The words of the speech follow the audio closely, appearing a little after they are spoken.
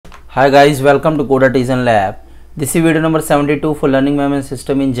Hi guys, welcome to Code Artisan Lab. This is video number 72 for learning management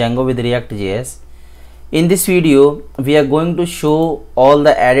system in Django with ReactJs. In this video, we are going to show all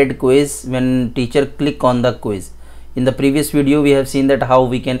the added quiz when teacher click on the quiz. In the previous video, we have seen that how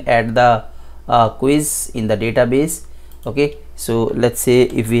we can add the quiz in the database. Okay, so let's say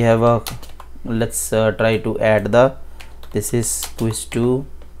if we have a, let's try to add the, this is quiz 2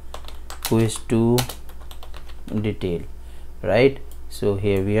 detail, right? So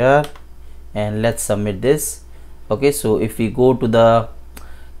here we are, and let's submit this. Okay, so if we go to the,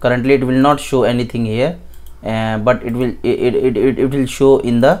 currently it will not show anything here, but it will show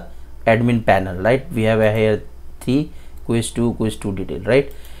in the admin panel, right? We have here 3 quiz 2 detail, right?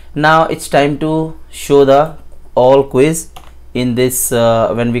 Now it's time to show the all quiz in this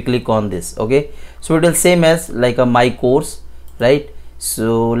when we click on this. Okay, so it will same as like a my course, right?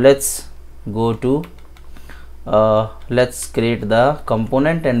 So let's go to let's create the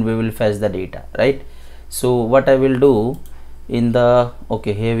component and we will fetch the data, right? So what I will do in the,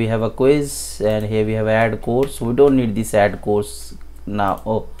 okay, here we have a quiz and here we have add course. We don't need this add course now.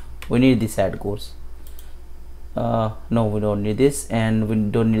 Oh, we need this add course. No, we don't need this, and we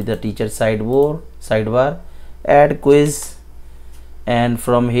don't need the teacher sidebar. Add quiz, and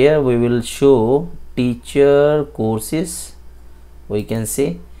from here we will show teacher courses, we can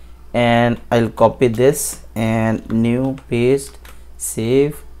say, and I'll copy this and new, paste,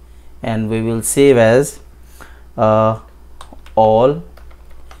 save, and we will save as all,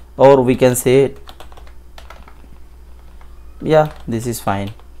 or we can say, yeah, this is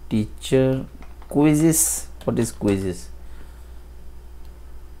fine, teacher quizzes. What is quizzes?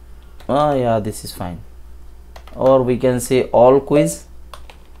 Yeah, this is fine, or we can say all quiz.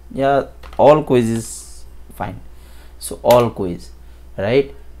 Yeah, all quiz is fine, so all quiz,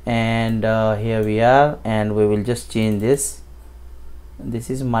 right? And here we are, and we will just change this.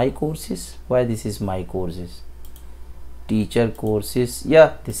 This is my courses. Why this is my courses? Teacher courses.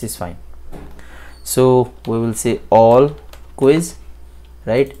 Yeah, this is fine. So we will say all quiz,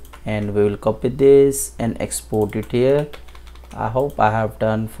 right? And we will copy this and export it here. I hope I have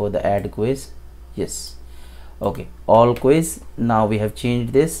done for the add quiz. Yes. Okay, all quiz. Now we have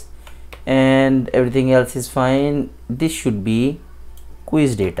changed this and everything else is fine. This should be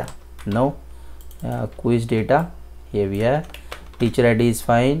quiz data. No, quiz data. Here we are. Teacher ID is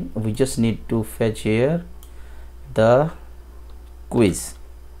fine. We just need to fetch here the quiz,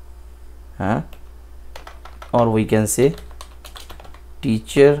 or we can say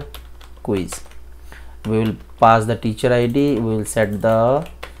teacher quiz. We will pass the teacher ID. We will set the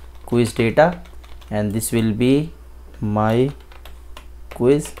quiz data, and this will be my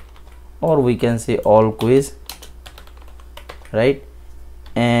quiz, or we can say all quiz, right?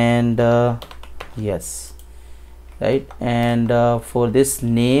 And yes, right? And for this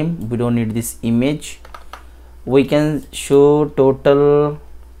name, we don't need this image. We can show total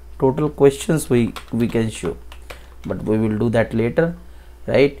questions we can show, but we will do that later,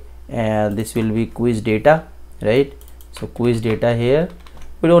 right? And this will be quiz data, right? So quiz data here,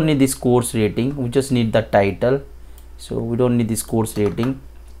 we don't need this course rating, we just need the title, so we don't need this course rating.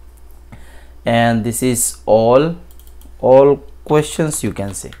 And this is all questions, you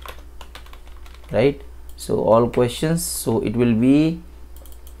can say, right? So all questions, so it will be,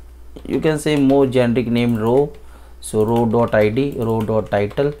 you can say, more generic name row, so row.id,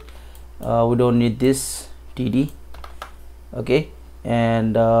 row.title. We don't need this td, okay?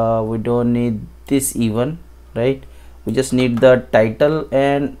 And we don't need this even, right? We just need the title,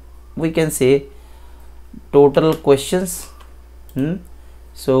 and we can say total questions.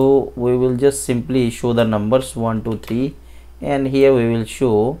 So we will just simply show the numbers 1 2 3, and here we will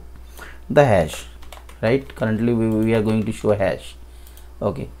show the hash, right? Currently we are going to show hash.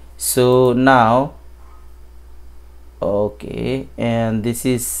 Okay, so now, okay, and this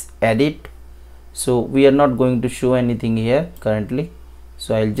is edit, so we are not going to show anything here currently,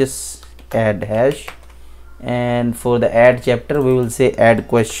 so I'll just add hash. And for the add chapter, we will say add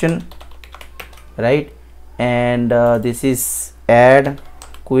question, right? And this is add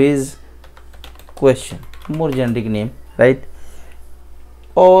quiz question, more generic name, right?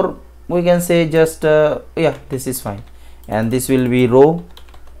 Or we can say just yeah, this is fine, and this will be row,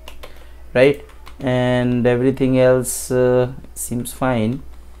 right? And everything else seems fine.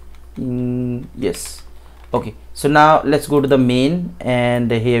 Yes. Okay, so now let's go to the main, and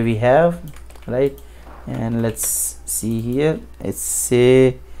here we have, right? And let's see here, it's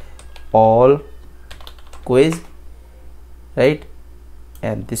say all quiz, right?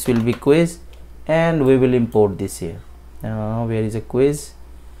 And this will be quiz, and we will import this here. Where is a quiz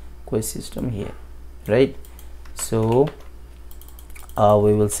system? Here, right? So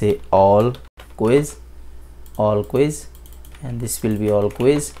we will say all quiz, and this will be all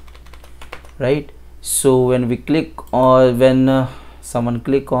quiz, right? So when we click, or when someone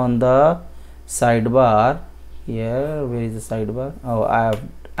click on the sidebar here, where is the sidebar? Oh, I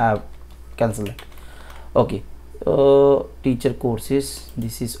have cancelled it. Okay, teacher courses,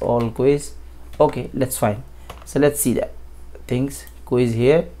 this is all quiz. Okay, that's fine. So let's see that things quiz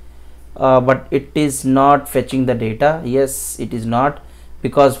here, but it is not fetching the data. Yes, it is not,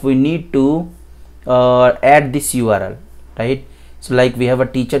 because we need to add this URL, right? So like we have a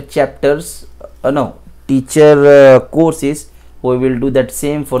teacher chapters, no, teacher courses. We will do that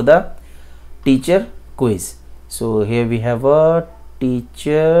same for the teacher quiz. So here we have a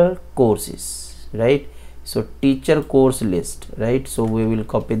teacher courses, right? So teacher course list, right? So we will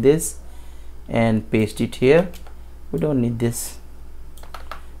copy this and paste it here. We don't need this,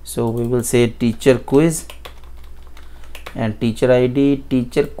 so we will say teacher quiz and teacher ID,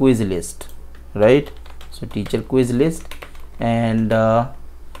 teacher quiz list, right? So teacher quiz list, and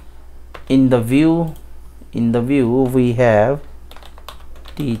in the view we have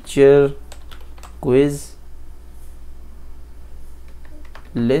teacher quiz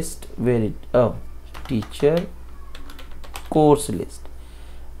list, where it, oh, teacher course list,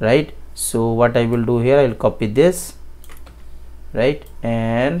 right? So what I will do here, I will copy this, right,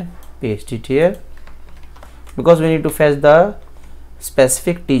 and paste it here, because we need to fetch the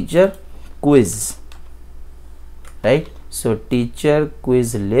specific teacher quiz, right? So teacher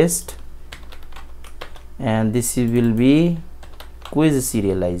quiz list, and this will be quiz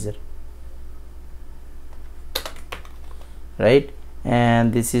serializer, right?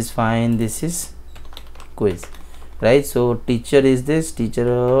 And this is fine, this is quiz, right? So teacher is this,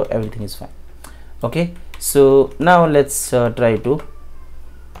 teacher, everything is fine. Okay, so now let's try to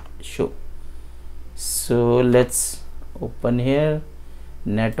show. So let's open here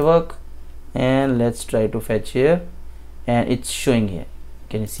network, and let's try to fetch here, and it's showing here.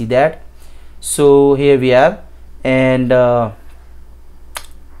 Can you see that? So here we are, and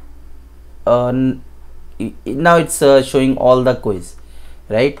now it's showing all the quiz,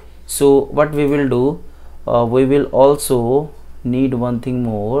 right? So what we will do, we will also need one thing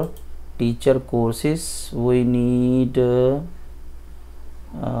more, teacher courses. We need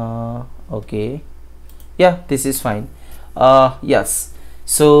okay, yeah, this is fine. Yes,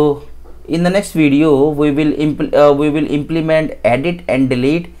 so in the next video we will implement edit and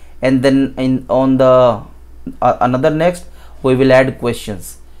delete, and then on the another next we will add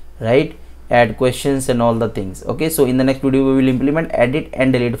questions, right? Add questions and all the things. Okay, so in the next video we will implement edit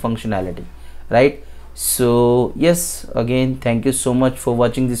and delete functionality, right? So yes, again, thank you so much for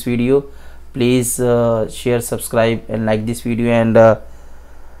watching this video. Please share, subscribe, and like this video, and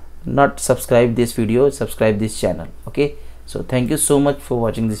not subscribe this video, subscribe this channel. Okay, so thank you so much for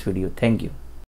watching this video. Thank you.